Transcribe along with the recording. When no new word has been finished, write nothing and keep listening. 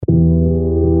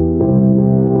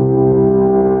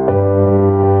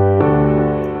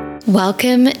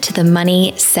Welcome to the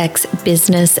Money, Sex,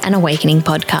 Business and Awakening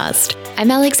podcast.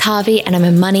 I'm Alex Harvey and I'm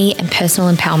a money and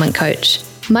personal empowerment coach.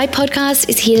 My podcast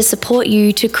is here to support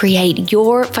you to create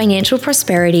your financial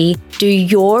prosperity, do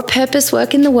your purpose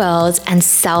work in the world, and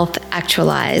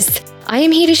self-actualize. I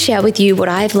am here to share with you what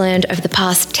I've learned over the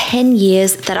past 10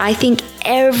 years that I think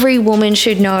every woman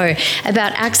should know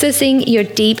about accessing your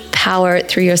deep power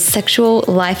through your sexual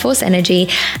life force energy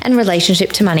and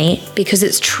relationship to money, because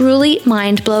it's truly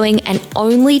mind-blowing and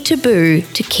only taboo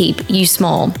to keep you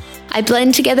small. I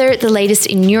blend together the latest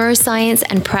in neuroscience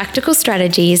and practical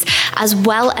strategies, as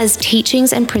well as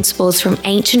teachings and principles from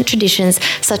ancient traditions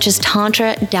such as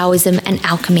Tantra, Taoism, and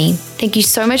alchemy. Thank you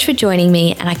so much for joining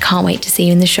me, and I can't wait to see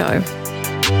you in the show.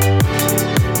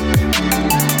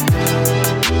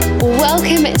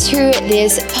 Welcome to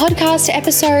this podcast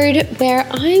episode where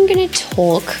I'm going to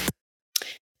talk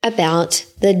about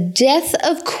the death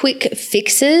of quick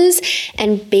fixes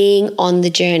and being on the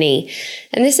journey.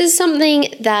 And this is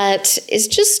something that is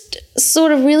just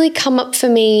sort of really come up for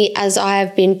me as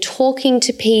I've been talking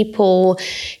to people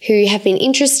who have been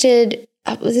interested.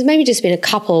 There's maybe just been a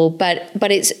couple, but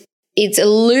it's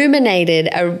illuminated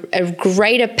a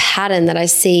greater pattern that I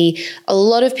see a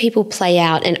lot of people play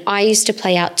out, and I used to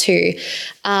play out too,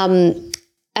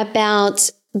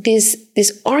 about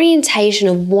this orientation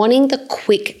of wanting the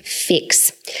quick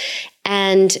fix.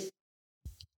 And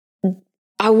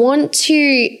I want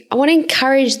to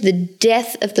encourage the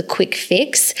death of the quick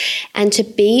fix and to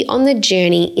be on the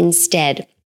journey instead.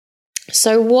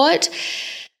 So what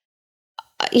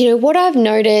I've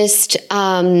noticed,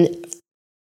 and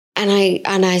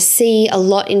I see a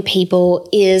lot in people,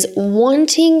 is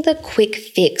wanting the quick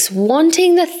fix,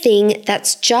 wanting the thing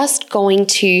that's just going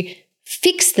to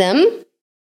fix them.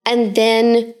 And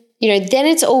then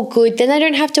it's all good. Then they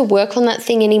don't have to work on that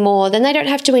thing anymore. Then they don't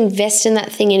have to invest in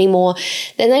that thing anymore.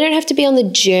 Then they don't have to be on the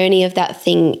journey of that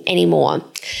thing anymore.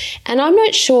 And I'm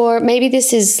not sure, maybe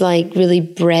this is like really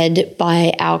bred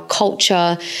by our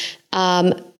culture.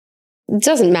 It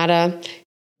doesn't matter.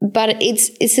 But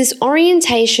it's this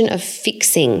orientation of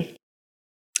fixing,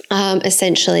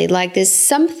 essentially. Like there's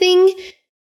something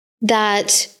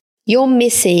that you're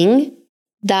missing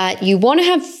that you want to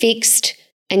have fixed,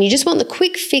 and you just want the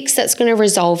quick fix that's going to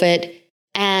resolve it,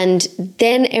 and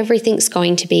then everything's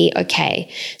going to be okay.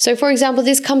 So for example,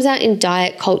 this comes out in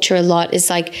diet culture a lot. It's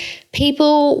like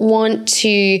people want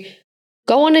to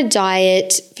go on a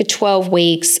diet for 12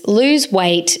 weeks, lose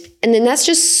weight, and then that's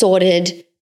just sorted,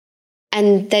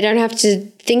 and they don't have to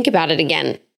think about it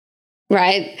again,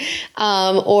 right?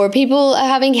 Or people are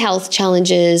having health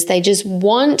challenges. They just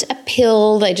want a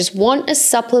pill. They just want a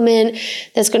supplement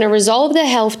that's going to resolve their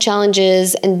health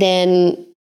challenges, and then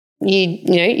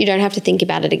you don't have to think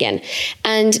about it again.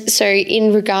 And so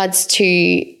in regards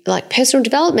to like personal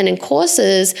development and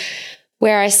courses,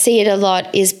 where I see it a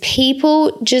lot is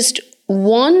people just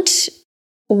want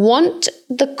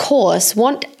the course,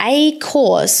 want a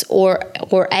course or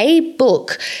a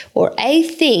book or a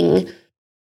thing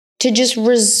to just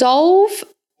resolve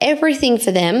everything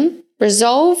for them,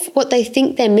 resolve what they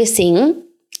think they're missing,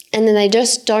 and then they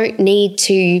just don't need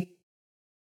to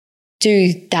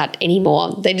do that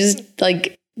anymore. They just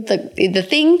like the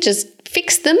thing just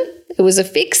fixed them. It was a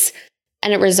fix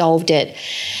and it resolved it.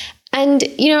 And,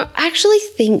 I actually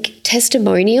think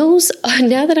testimonials,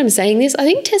 now that I'm saying this, I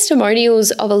think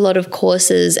testimonials of a lot of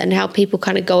courses and how people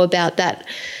kind of go about that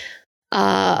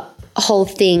whole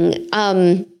thing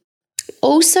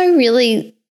also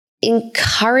really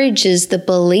encourages the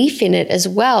belief in it as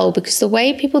well, because the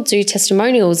way people do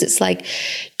testimonials, it's like,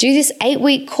 do this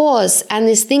 8-week course and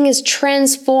this thing is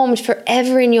transformed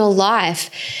forever in your life.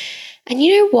 And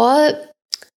you know what?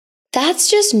 That's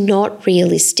just not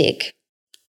realistic.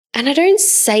 And I don't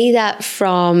say that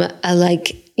from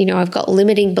I've got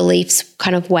limiting beliefs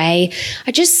kind of way.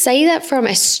 I just say that from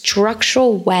a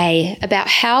structural way about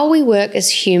how we work as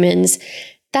humans.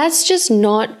 That's just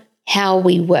not how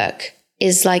we work.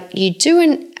 Is like you do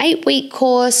an 8-week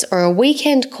course or a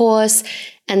weekend course,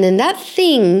 and then that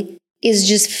thing is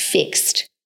just fixed.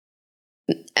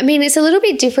 I mean, it's a little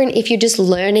bit different if you're just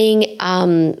learning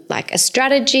like a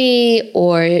strategy,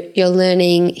 or you're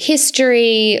learning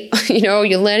history,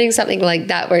 you're learning something like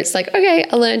that where it's like, okay,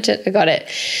 I learned it, I got it.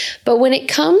 But when it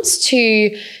comes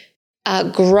to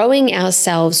growing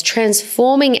ourselves,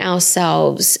 transforming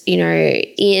ourselves,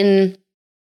 in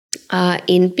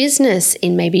business,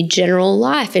 in maybe general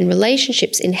life, in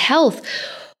relationships, in health,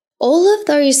 all of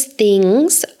those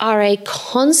things are a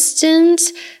constant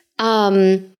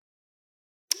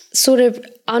sort of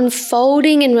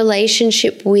unfolding in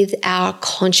relationship with our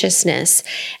consciousness.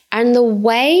 And the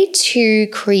way to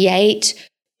create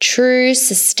true,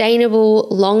 sustainable,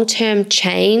 long-term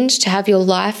change, to have your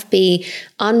life be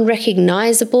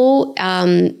unrecognizable,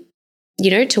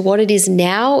 to what it is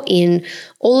now in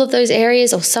all of those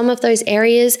areas or some of those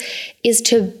areas, is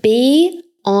to be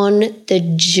on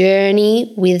the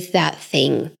journey with that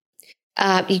thing.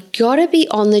 You got to be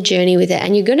on the journey with it,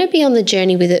 and you're going to be on the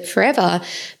journey with it forever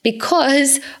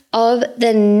because of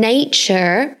the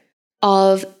nature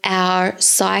of our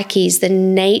psyches, the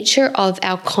nature of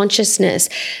our consciousness,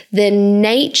 the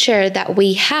nature that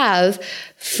we have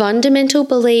fundamental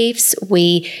beliefs.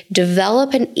 We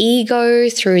develop an ego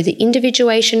through the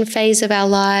individuation phase of our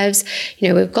lives.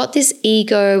 We've got this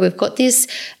ego, we've got this,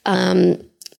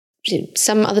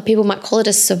 some other people might call it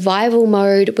a survival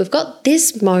mode. We've got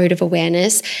this mode of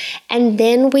awareness, and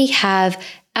then we have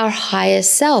our higher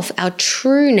self, our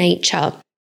true nature,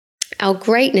 our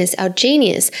greatness, our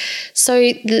genius. So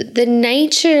the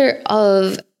nature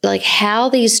of like how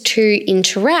these two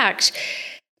interact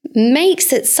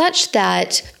makes it such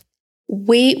that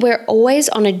we're always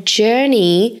on a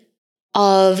journey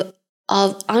of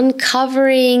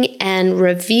uncovering and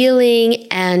revealing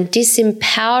and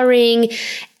disempowering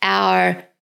our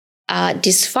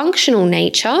dysfunctional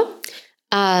nature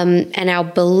and our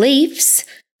beliefs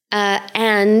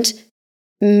and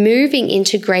moving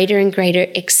into greater and greater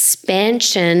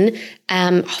expansion,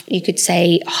 you could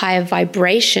say higher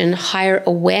vibration, higher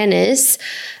awareness,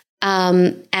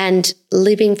 and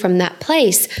living from that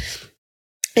place.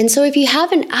 And so if you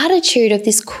have an attitude of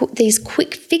these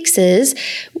quick fixes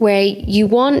where you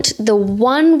want the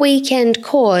one weekend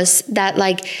course that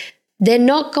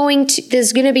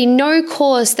there's going to be no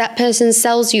course that person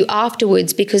sells you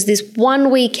afterwards because this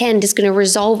one weekend is going to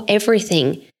resolve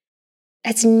everything.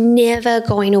 It's never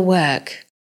going to work.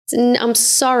 I'm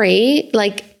sorry.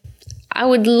 I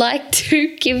would like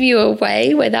to give you a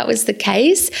way where that was the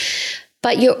case,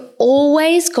 but you're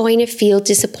always going to feel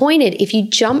disappointed if you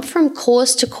jump from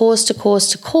course to course to course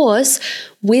to course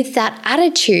with that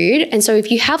attitude. And so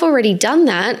if you have already done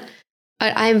that,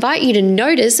 I invite you to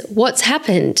notice what's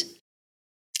happened.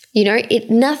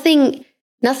 Nothing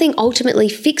ultimately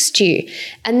fixed you.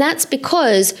 And that's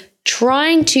because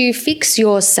trying to fix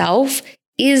yourself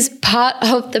is part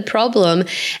of the problem,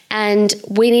 and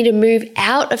we need to move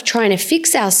out of trying to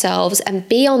fix ourselves and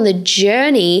be on the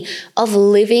journey of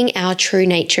living our true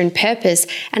nature and purpose,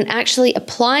 and actually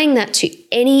applying that to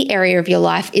any area of your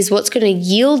life is what's going to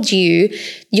yield you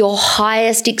your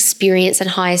highest experience and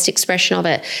highest expression of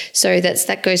it. So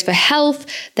that goes for health,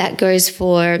 that goes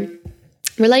for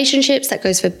relationships, that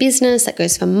goes for business, that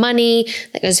goes for money,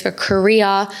 that goes for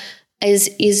career.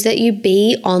 Is that you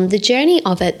be on the journey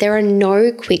of it. There are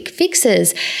no quick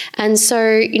fixes. And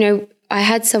so, I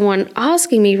had someone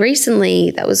asking me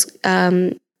recently that was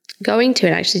going to,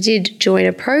 and actually did join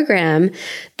a program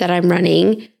that I'm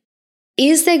running.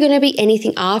 Is there going to be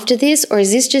anything after this, or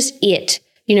is this just it?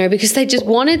 Because they just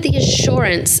wanted the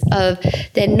assurance of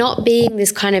there not being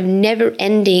this kind of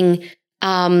never-ending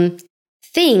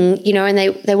thing, and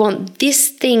they want this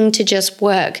thing to just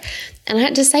work. And I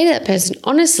had to say to that person,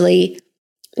 honestly,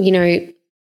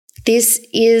 this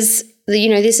is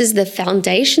the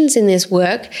foundations in this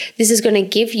work. This is going to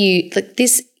give you,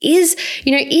 this is,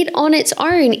 it on its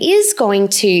own is going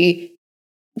to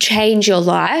change your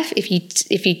life if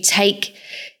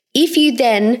you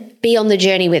then be on the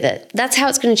journey with it. That's how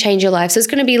it's going to change your life. So it's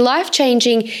going to be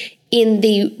life-changing in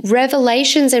the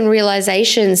revelations and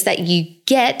realizations that you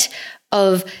get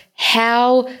of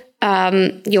how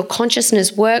your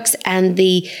consciousness works, and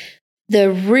the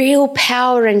real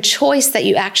power and choice that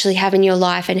you actually have in your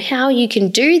life, and how you can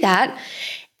do that.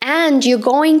 And you're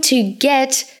going to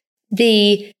get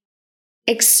the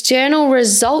external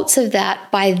results of that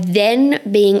by then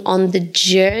being on the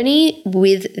journey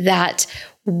with that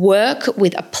work,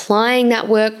 with applying that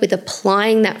work, with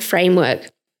applying that framework.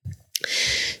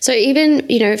 So even,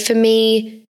 for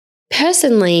me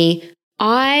personally,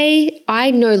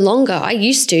 I no longer, I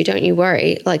used to, don't you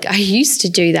worry, I used to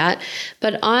do that,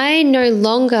 but I no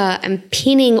longer am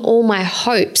pinning all my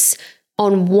hopes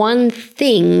on one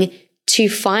thing to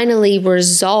finally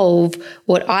resolve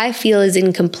what I feel is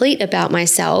incomplete about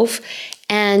myself.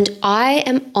 And I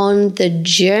am on the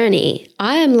journey.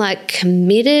 I am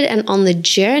committed and on the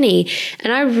journey.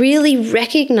 And I really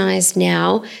recognize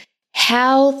now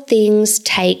how things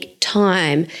take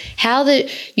time, how the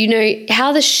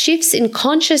shifts in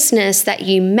consciousness that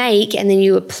you make and then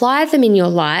you apply them in your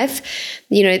life,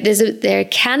 there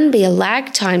can be a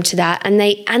lag time to that, and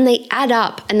they add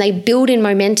up and they build in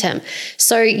momentum.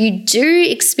 So you do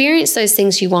experience those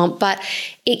things you want, but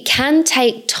it can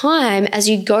take time as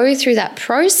you go through that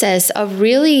process of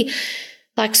really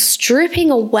like stripping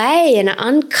away and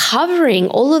uncovering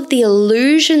all of the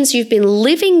illusions you've been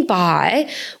living by,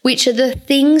 which are the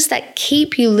things that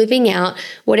keep you living out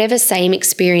whatever same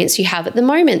experience you have at the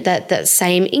moment, that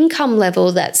same income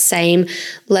level, that same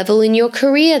level in your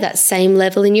career, that same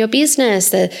level in your business,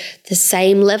 the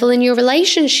same level in your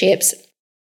relationships.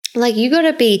 Like, you got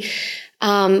to be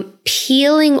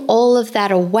peeling all of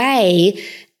that away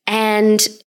and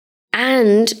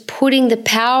putting the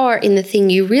power in the thing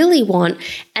you really want.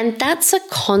 And that's a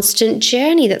constant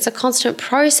journey. That's a constant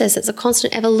process. It's a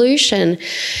constant evolution.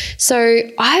 So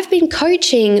I've been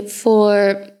coaching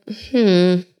for,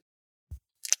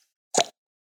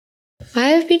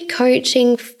 I've been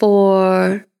coaching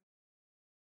for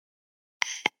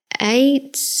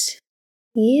 8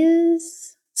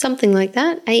 years, something like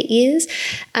that, 8 years.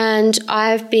 And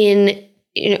I've been,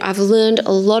 I've learned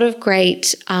a lot of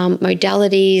great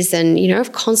modalities, and,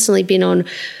 I've constantly been on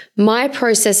my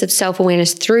process of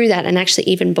self-awareness through that, and actually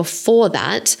even before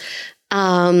that,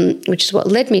 which is what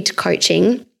led me to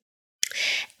coaching.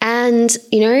 And,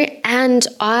 and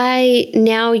I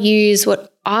now use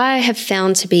what I have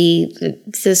found to be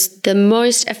the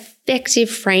most effective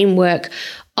framework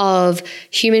of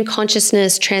human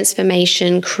consciousness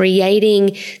transformation,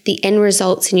 creating the end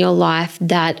results in your life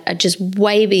that are just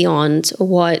way beyond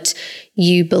what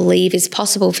you believe is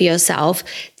possible for yourself.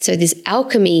 So this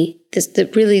alchemy,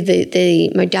 the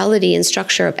modality and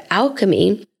structure of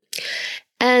alchemy.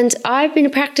 And I've been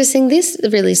practicing this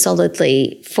really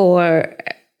solidly for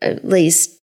at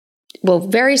least,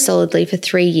 very solidly for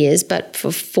 3 years, but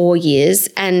for 4 years.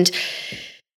 And,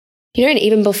 and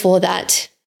even before that,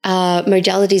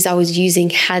 modalities I was using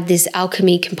had this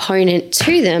alchemy component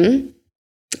to them.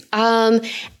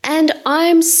 And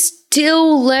I'm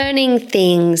still learning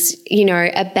things,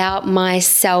 about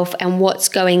myself and what's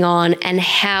going on, and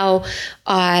how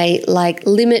I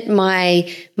limit my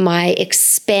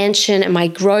expansion and my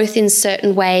growth in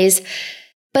certain ways.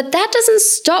 But that doesn't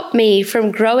stop me from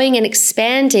growing and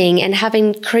expanding and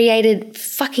having created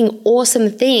fucking awesome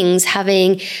things,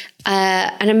 having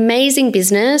an amazing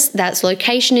business that's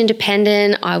location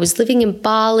independent. I was living in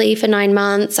Bali for 9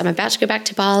 months. I'm about to go back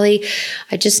to Bali.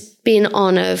 I just been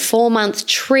on a 4-month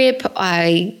trip.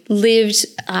 I lived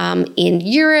in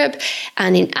Europe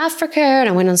and in Africa, and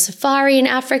I went on safari in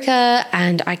Africa,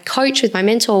 and I coach with my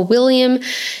mentor, William,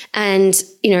 and,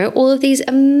 all of these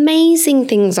amazing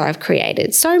things I've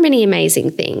created. So many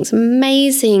amazing things,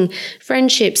 amazing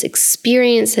friendships,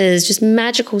 experiences, just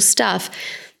magical stuff.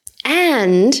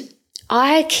 And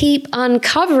I keep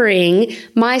uncovering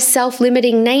my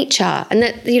self-limiting nature, and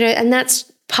that, and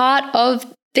that's part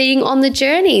of being on the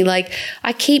journey. Like,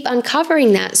 I keep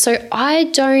uncovering that. So I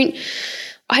don't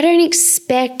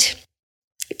expect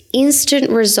instant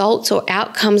results or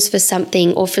outcomes for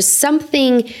something, or for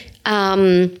something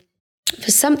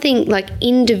like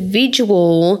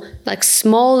individual, like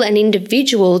small and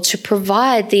individual, to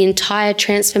provide the entire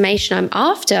transformation I'm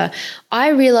after. I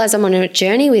realize I'm on a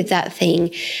journey with that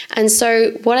thing. And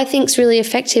so what I think is really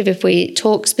effective, if we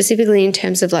talk specifically in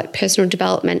terms of like personal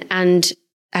development and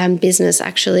business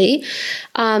actually,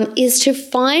 is to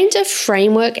find a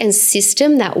framework and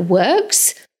system that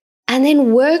works, and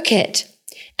then work it.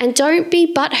 And don't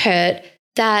be butthurt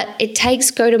that it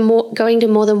takes going to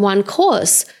more than one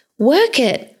course. Work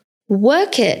it. I'm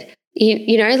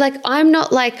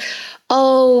not like,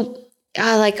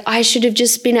 I should have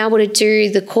just been able to do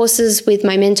the courses with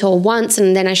my mentor once,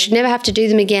 and then I should never have to do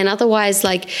them again. Otherwise,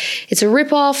 it's a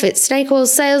ripoff, it's snake oil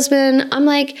salesman. I'm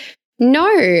like,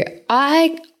 no,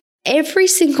 every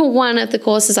single one of the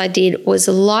courses I did was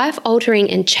life altering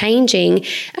and changing,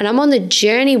 and I'm on the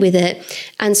journey with it.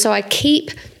 And so I keep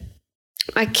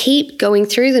going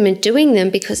through them and doing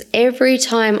them, because every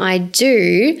time I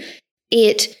do,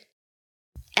 it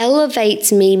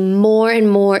elevates me more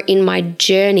and more in my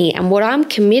journey. And what I'm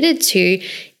committed to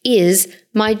is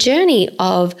my journey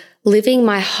of living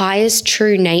my highest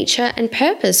true nature and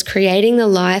purpose, creating the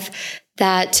life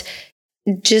that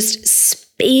just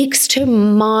speaks to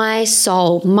my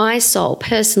soul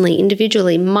personally,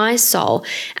 individually, my soul,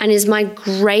 and is my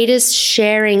greatest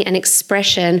sharing and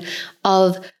expression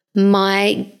of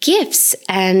my gifts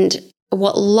and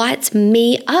what lights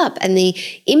me up, and the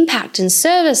impact and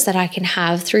service that I can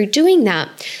have through doing that.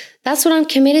 That's what I'm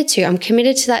committed to. I'm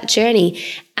committed to that journey.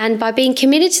 And by being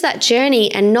committed to that journey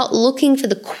and not looking for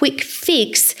the quick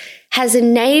fix has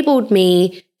enabled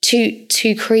me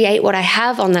to create what I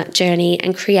have on that journey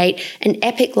and create an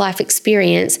epic life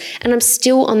experience. And I'm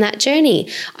still on that journey.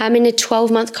 I'm in a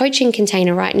 12-month coaching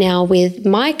container right now with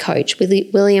my coach,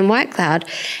 William Whitecloud.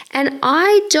 And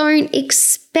I don't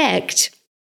expect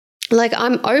like,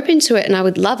 I'm open to it and I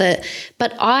would love it,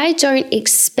 but I don't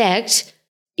expect,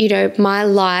 my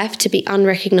life to be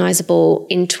unrecognizable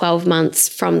in 12 months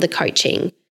from the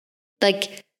coaching.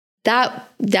 Like,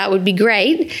 that would be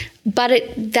great, but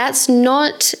that's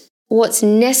not what's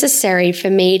necessary for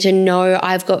me to know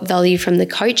I've got value from the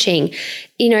coaching.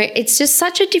 It's just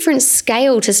such a different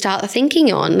scale to start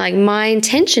thinking on. Like, my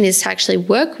intention is to actually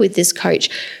work with this coach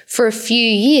for a few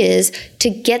years to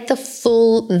get the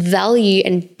full value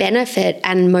and benefit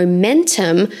and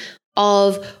momentum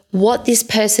of what this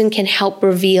person can help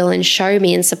reveal and show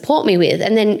me and support me with.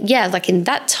 And then, like, in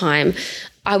that time,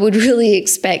 I would really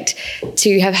expect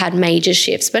to have had major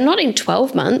shifts, but not in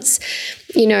 12 months,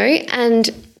 and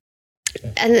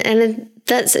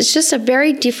it's just a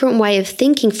very different way of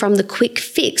thinking from the quick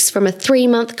fix from a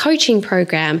 3-month coaching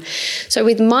program. So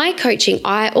with my coaching,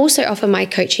 I also offer my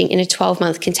coaching in a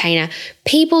 12-month container.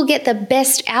 People get the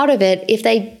best out of it if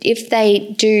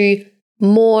they do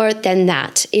more than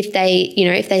that. If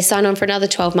they sign on for another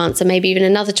 12 months and maybe even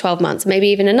another 12 months, maybe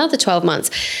even another 12 months,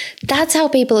 that's how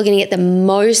people are going to get the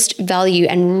most value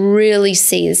and really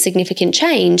see the significant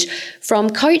change from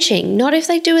coaching. Not if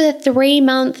they do a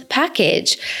 3-month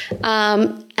package.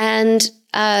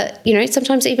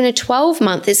 Sometimes even a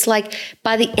 12-month. It's like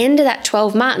by the end of that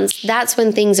 12 months, that's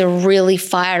when things are really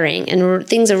firing and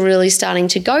things are really starting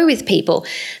to go with people.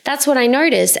 That's what I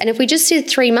noticed. And if we just did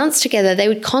 3 months together, they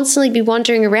would constantly be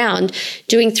wandering around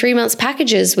doing 3 months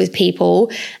packages with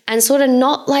people and sort of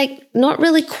not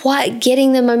really quite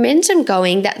getting the momentum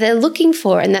going that they're looking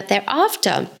for and that they're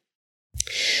after.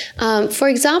 For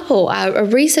example, a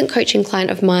recent coaching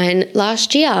client of mine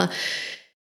last year,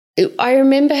 I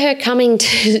remember her coming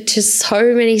to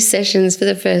so many sessions for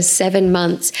the first 7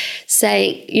 months,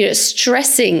 saying,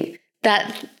 stressing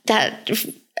that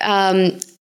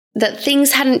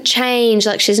things hadn't changed,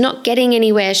 like she's not getting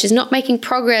anywhere, she's not making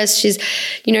progress, she's,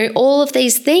 all of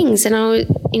these things. And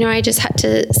I just had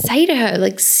to say to her,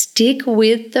 like, stick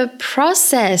with the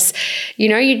process.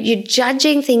 You're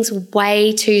judging things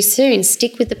way too soon.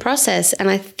 Stick with the process. And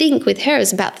I think with her, it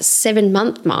was about the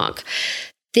 7-month mark.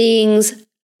 Things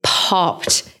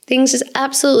just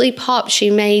absolutely popped.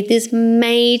 She made this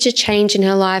major change in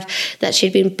her life that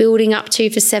she'd been building up to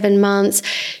for 7 months.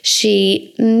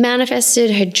 She manifested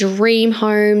her dream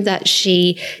home that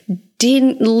she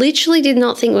literally did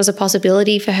not think was a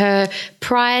possibility for her.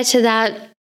 Prior to that,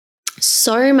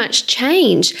 so much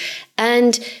change.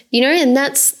 And, and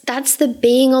that's the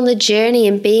being on the journey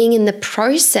and being in the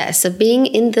process of being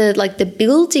in the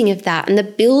building of that and the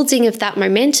building of that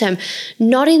momentum,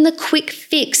 not in the quick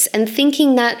fix and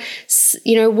thinking that,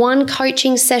 one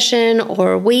coaching session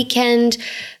or a weekend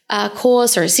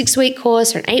course or a 6-week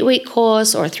course or an 8-week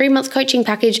course or a 3-month coaching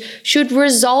package should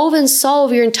resolve and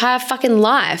solve your entire fucking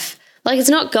life. Like, it's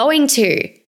not going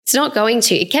to. It's not going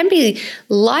to. It can be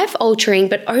life-altering,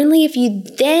 but only if you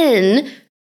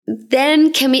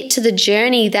then commit to the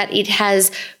journey that it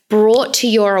has brought to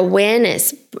your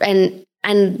awareness and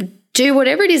do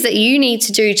whatever it is that you need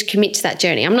to do to commit to that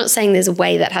journey. I'm not saying there's a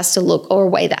way that has to look or a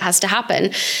way that has to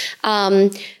happen,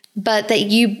 but that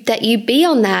you be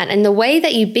on that. And the way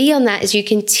that you be on that is you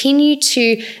continue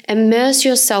to immerse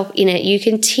yourself in it. You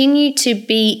continue to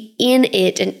be in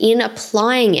it and in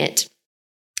applying it.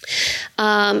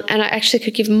 And I actually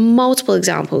could give multiple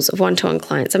examples of one-to-one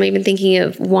clients. I'm even thinking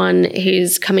of one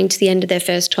who's coming to the end of their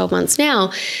first 12 months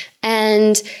now.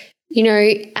 And,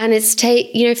 and it's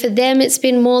for them, it's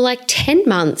been more like 10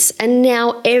 months and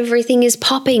now everything is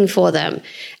popping for them.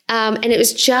 And it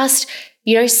was just,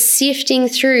 sifting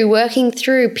through, working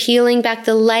through, peeling back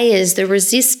the layers, the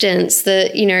resistance,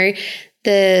 the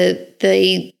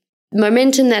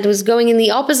momentum that was going in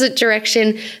the opposite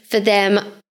direction for them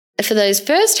for those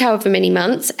first however many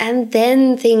months, and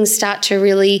then things start to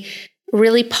really,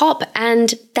 really pop.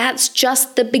 And that's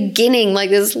just the beginning.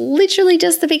 Like, there's literally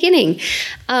just the beginning.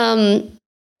 And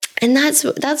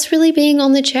that's really being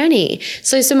on the journey.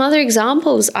 So some other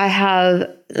examples I have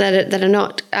that are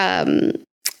not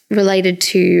related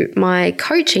to my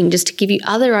coaching, just to give you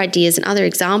other ideas and other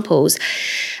examples.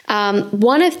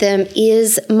 One of them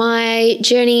is my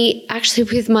journey actually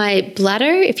with my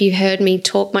bladder. If you heard me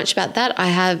talk much about that, I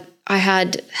have,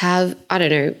 I don't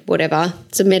know, whatever,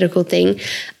 it's a medical thing,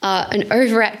 an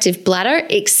overactive bladder,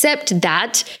 except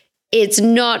that it's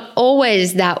not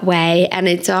always that way, and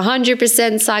it's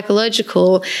 100%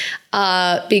 psychological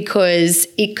because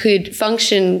it could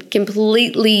function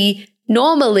completely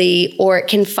normally or it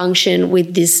can function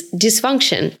with this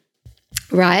dysfunction,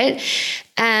 right?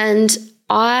 And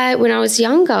when I was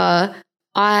younger,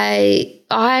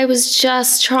 I was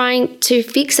just trying to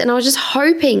fix it, and I was just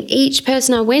hoping each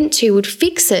person I went to would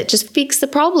fix it, just fix the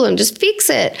problem, just fix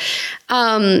it.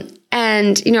 And,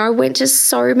 I went to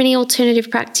so many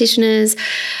alternative practitioners.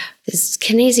 This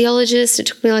kinesiologist, it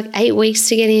took me like 8 weeks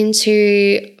to get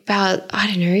into, about,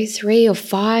 3 or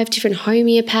 5 different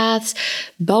homeopaths,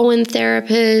 Bowen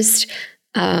therapist,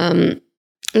 naturopath,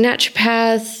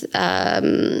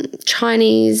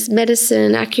 Chinese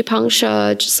medicine,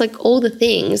 acupuncture, just like all the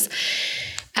things.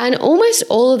 And almost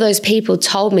all of those people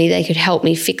told me they could help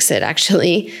me fix it,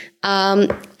 actually.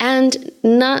 And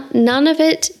none of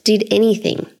it did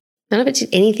anything. None of it did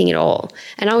anything at all.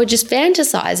 And I would just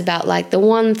fantasize about like the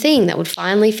one thing that would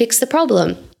finally fix the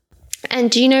problem.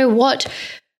 And do you know what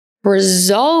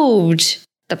resolved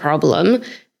the problem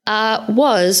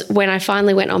was when I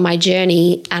finally went on my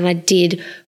journey and I did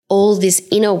all this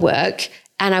inner work,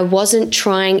 and I wasn't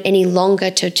trying any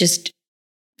longer to just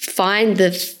find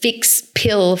the fix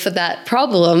pill for that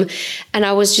problem. And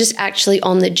I was just actually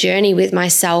on the journey with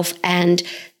myself, and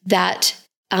that,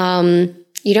 that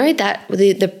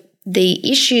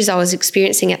the issues I was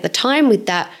experiencing at the time with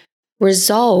that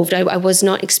resolved. I was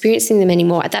not experiencing them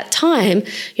anymore. At that time,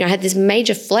 I had this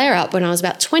major flare up when I was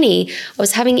about 20. I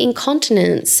was having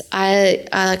incontinence.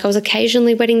 I was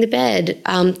occasionally wetting the bed,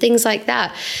 things like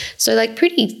that. So like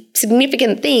pretty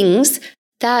significant things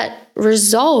that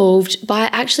resolved by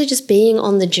actually just being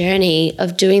on the journey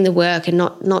of doing the work and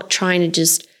not trying to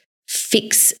just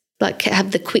fix, like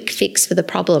have the quick fix for the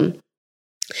problem.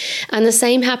 And the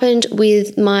same happened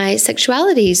with my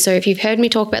sexuality. So if you've heard me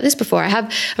talk about this before,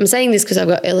 I'm saying this because I've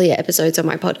got earlier episodes on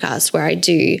my podcast where I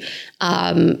do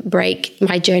break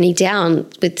my journey down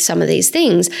with some of these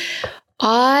things.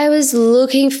 I was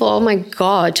looking for, oh my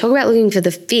God, talk about looking for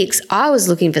the fix. I was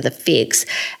looking for the fix.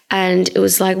 And it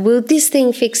was like, will this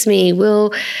thing fix me?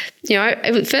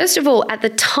 First of all, at the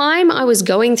time I was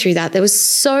going through that, there was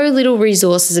so little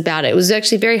resources about it. It was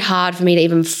actually very hard for me to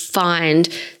even find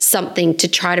something to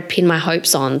try to pin my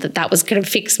hopes on that was going to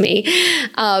fix me.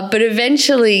 But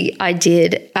eventually I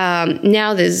did.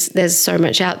 Now there's so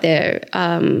much out there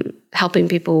helping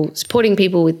people, supporting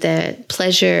people with their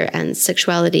pleasure and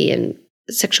sexuality and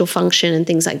sexual function and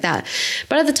things like that.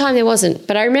 But at the time there wasn't.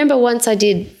 But I remember once I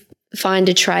did find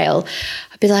a trail,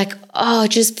 I'd be like,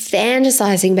 just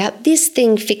fantasizing about this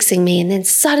thing fixing me. And then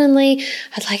suddenly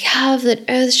I'd like have that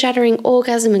earth-shattering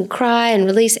orgasm and cry and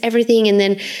release everything.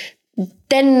 And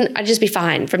then I'd just be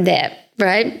fine from there,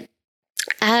 right?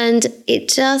 And it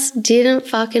just didn't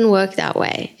fucking work that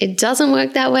way. It doesn't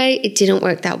work that way. It didn't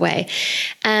work that way.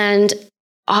 And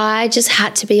I just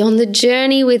had to be on the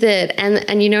journey with it. And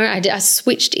I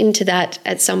switched into that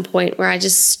at some point where I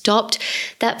just stopped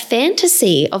that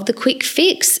fantasy of the quick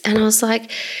fix. And I was like,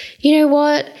 you know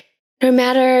what? No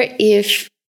matter if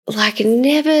it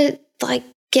never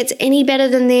gets any better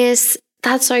than this,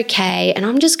 that's okay. And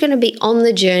I'm just going to be on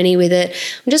the journey with it.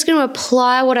 I'm just going to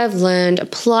apply what I've learned,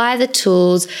 apply the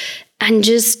tools, and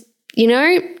just going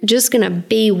to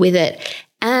be with it.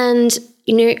 And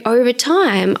over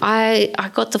time,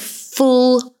 I got the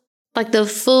full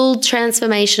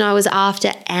transformation I was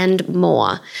after and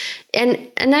more.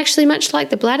 And actually, much like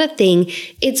the bladder thing,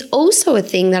 it's also a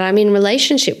thing that I'm in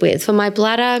relationship with. For my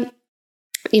bladder,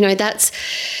 that's,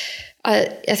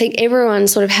 I think everyone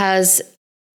sort of has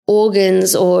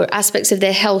organs or aspects of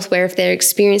their health where if they're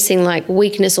experiencing like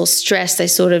weakness or stress,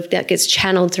 that gets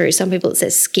channeled through. Some people it's their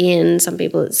skin, some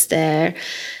people it's their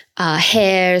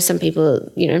hair, some people,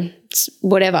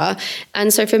 whatever.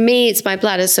 And so for me, it's my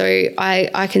bladder. So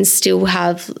I can still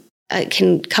have, it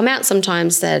can come out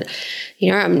sometimes that,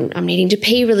 I'm needing to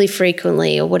pee really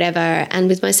frequently or whatever. And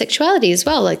with my sexuality as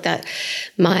well, like that,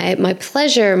 my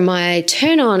pleasure, my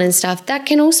turn on and stuff, that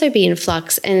can also be in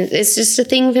flux. And it's just a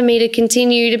thing for me to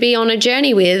continue to be on a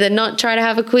journey with and not try to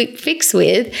have a quick fix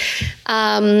with.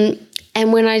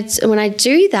 And when I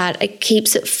do that, it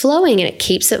keeps it flowing and it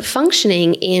keeps it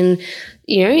functioning in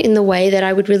the way that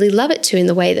I would really love it to, in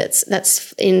the way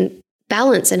that's in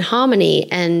balance and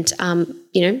harmony and,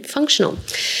 functional.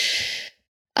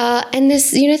 And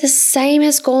this, the same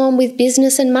has gone with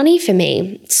business and money for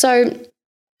me. So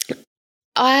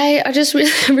I just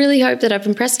really, really hope that I've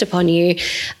impressed upon you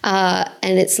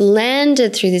and it's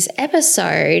landed through this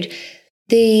episode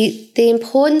the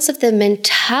importance of the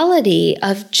mentality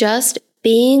of just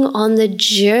being on the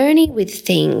journey with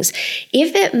things.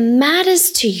 If it matters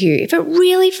to you, if it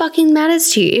really fucking matters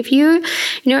to you, if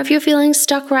if you're feeling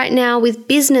stuck right now with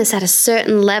business at a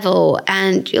certain level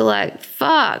and you're like,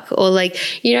 fuck? Or like,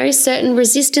 certain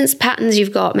resistance patterns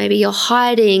you've got. Maybe you're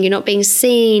hiding, you're not being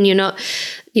seen, you're not,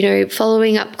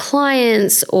 following up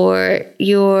clients, or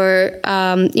you're,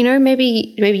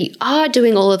 maybe you are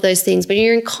doing all of those things, but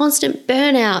you're in constant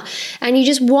burnout and you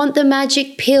just want the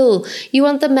magic pill. You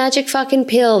want the magic fucking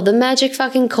pill, the magic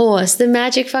fucking course, the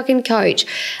magic fucking coach.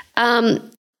 I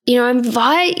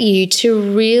invite you to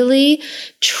really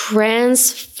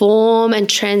transform and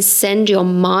transcend your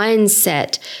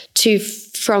mindset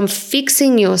from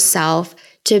fixing yourself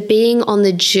to being on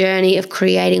the journey of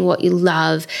creating what you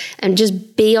love, and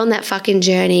just be on that fucking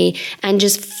journey and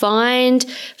just find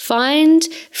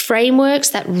frameworks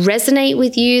that resonate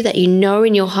with you, that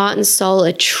in your heart and soul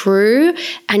are true,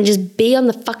 and just be on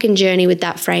the fucking journey with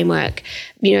that framework.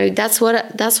 That's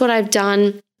what I've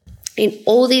done in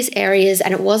all these areas.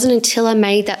 And it wasn't until I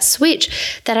made that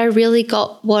switch that I really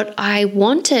got what I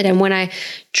wanted. And when I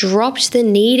dropped the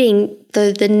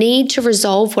need to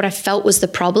resolve what I felt was the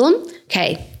problem.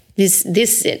 Okay, this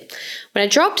is it. When I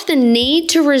dropped the need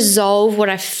to resolve what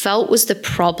I felt was the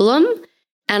problem,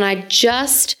 and I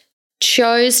just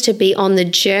chose to be on the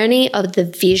journey of the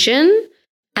vision,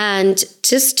 and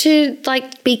just to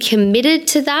be committed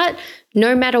to that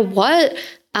no matter what.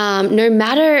 No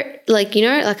matter, like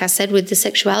I said, with the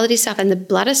sexuality stuff and the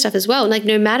bladder stuff as well,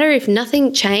 no matter if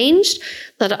nothing changed,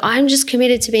 that I'm just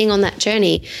committed to being on that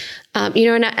journey. And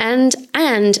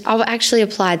I've actually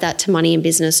applied that to money and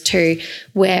business too,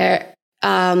 where,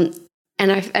 and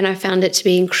I found it to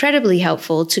be incredibly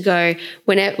helpful to go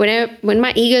when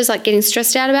my ego's getting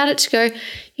stressed out about it, to go,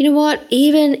 you know what,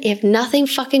 even if nothing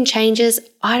fucking changes,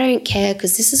 I don't care,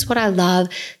 because this is what I love.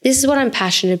 This is what I'm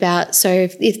passionate about. So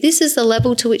if this is the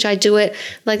level to which I do it,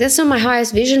 that's not my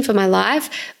highest vision for my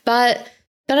life, but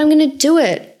I'm going to do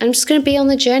it. I'm just going to be on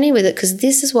the journey with it, because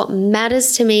this is what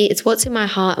matters to me. It's what's in my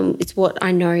heart, and it's what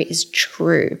I know is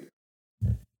true.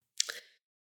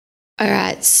 All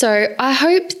right. So I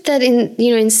hope that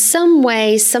in some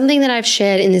way, something that I've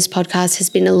shared in this podcast has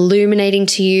been illuminating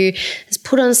to you, has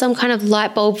put on some kind of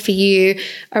light bulb for you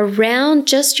around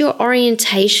just your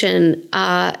orientation,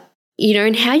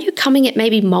 and how you're coming at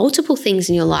maybe multiple things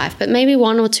in your life, but maybe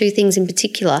one or two things in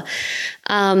particular.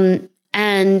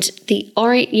 And the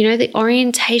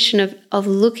orientation of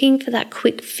looking for that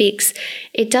quick fix,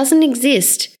 it doesn't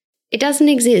exist. It doesn't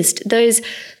exist.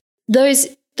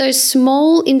 Those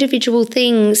small individual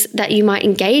things that you might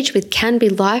engage with can be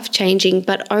life-changing,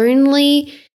 but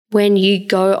only when you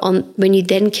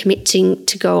then commit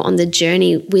to go on the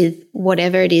journey with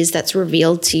whatever it is that's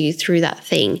revealed to you through that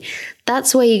thing.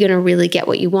 That's where you're going to really get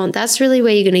what you want. That's really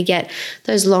where you're going to get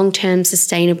those long-term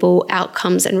sustainable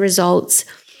outcomes and results.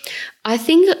 I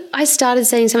think I started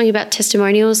saying something about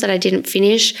testimonials that I didn't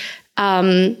finish.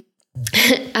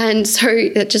 And so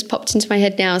it just popped into my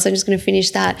head now, so I'm just going to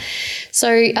finish that. So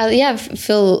I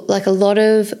feel like a lot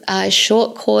of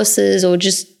short courses, or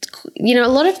just a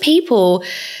lot of people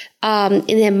in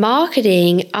their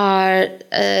marketing are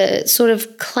sort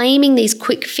of claiming these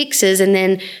quick fixes and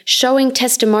then showing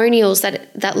testimonials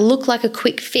that look like a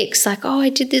quick fix, like, oh, I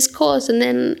did this course and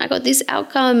then I got this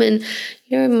outcome, and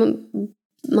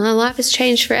my life has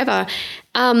changed forever.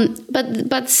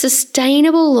 But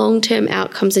sustainable long-term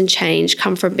outcomes and change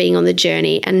come from being on the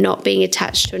journey and not being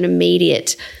attached to an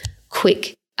immediate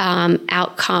quick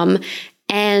outcome.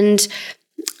 And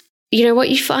what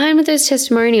you find with those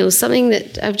testimonials, something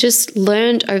that I've just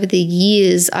learned over the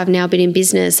years I've now been in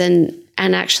business and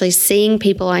actually seeing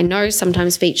people I know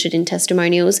sometimes featured in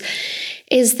testimonials,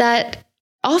 is that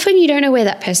often you don't know where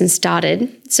that person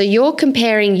started. So you're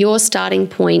comparing your starting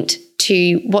point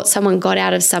to what someone got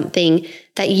out of something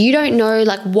that you don't know,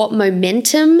 what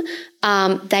momentum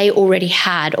they already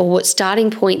had, or what starting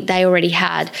point they already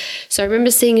had. So I remember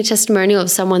seeing a testimonial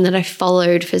of someone that I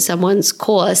followed for someone's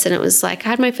course, and it was I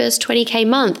had my first 20K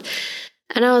month,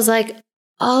 and I was like,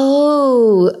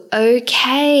 oh,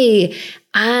 okay.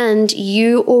 And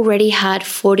you already had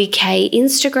 40K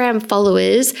Instagram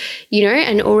followers,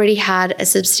 and already had a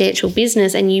substantial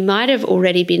business, and you might have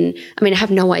already been, I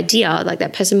have no idea,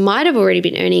 that person might have already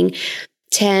been earning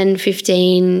 10,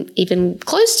 15, even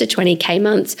close to 20K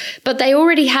months, but they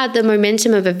already had the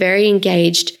momentum of a very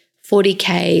engaged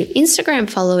 40K Instagram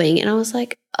following. And I was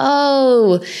like,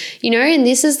 oh, and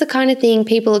this is the kind of thing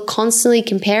people are constantly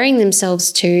comparing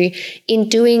themselves to in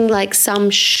doing some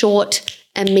short,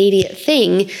 immediate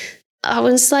thing. I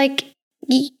was like,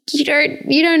 you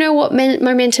don't know what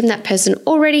momentum that person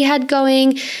already had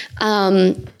going.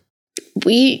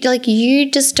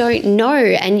 You just don't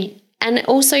know. And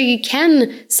also you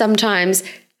can sometimes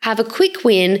have a quick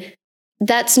win,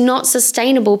 that's not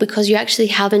sustainable because you actually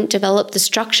haven't developed the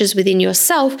structures within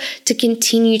yourself to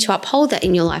continue to uphold that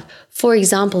in your life. For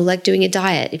example, like doing a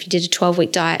diet. If you did a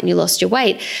 12-week diet and you lost your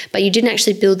weight, but you didn't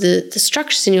actually build the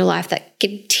structures in your life that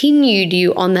continued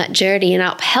you on that journey and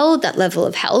upheld that level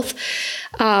of health.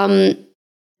 And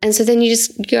so then you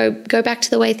just go back to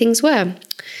the way things were.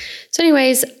 So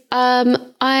anyways,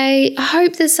 I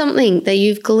hope there's something that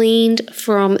you've gleaned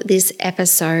from this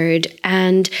episode.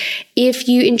 And if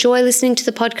you enjoy listening to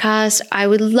the podcast, I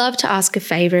would love to ask a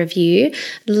favor of you.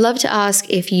 I'd love to ask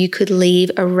if you could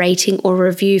leave a rating or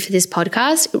review for this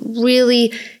podcast. It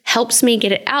really helps me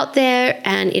get it out there,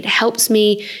 and it helps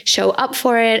me show up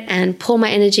for it and pour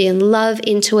my energy and love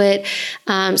into it.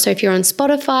 So if you're on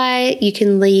Spotify, you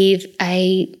can leave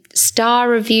a star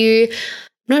review.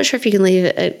 I'm not sure if you can leave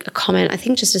a comment. I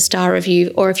think just a star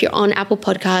review, or if you're on Apple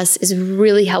Podcasts, is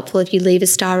really helpful if you leave a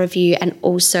star review and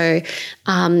also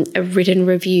a written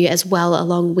review as well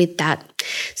along with that.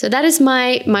 So that is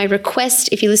my request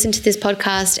if you listen to this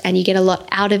podcast and you get a lot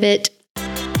out of it.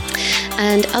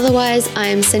 And otherwise,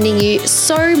 I'm sending you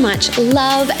so much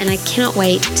love, and I cannot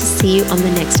wait to see you on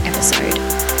the next episode.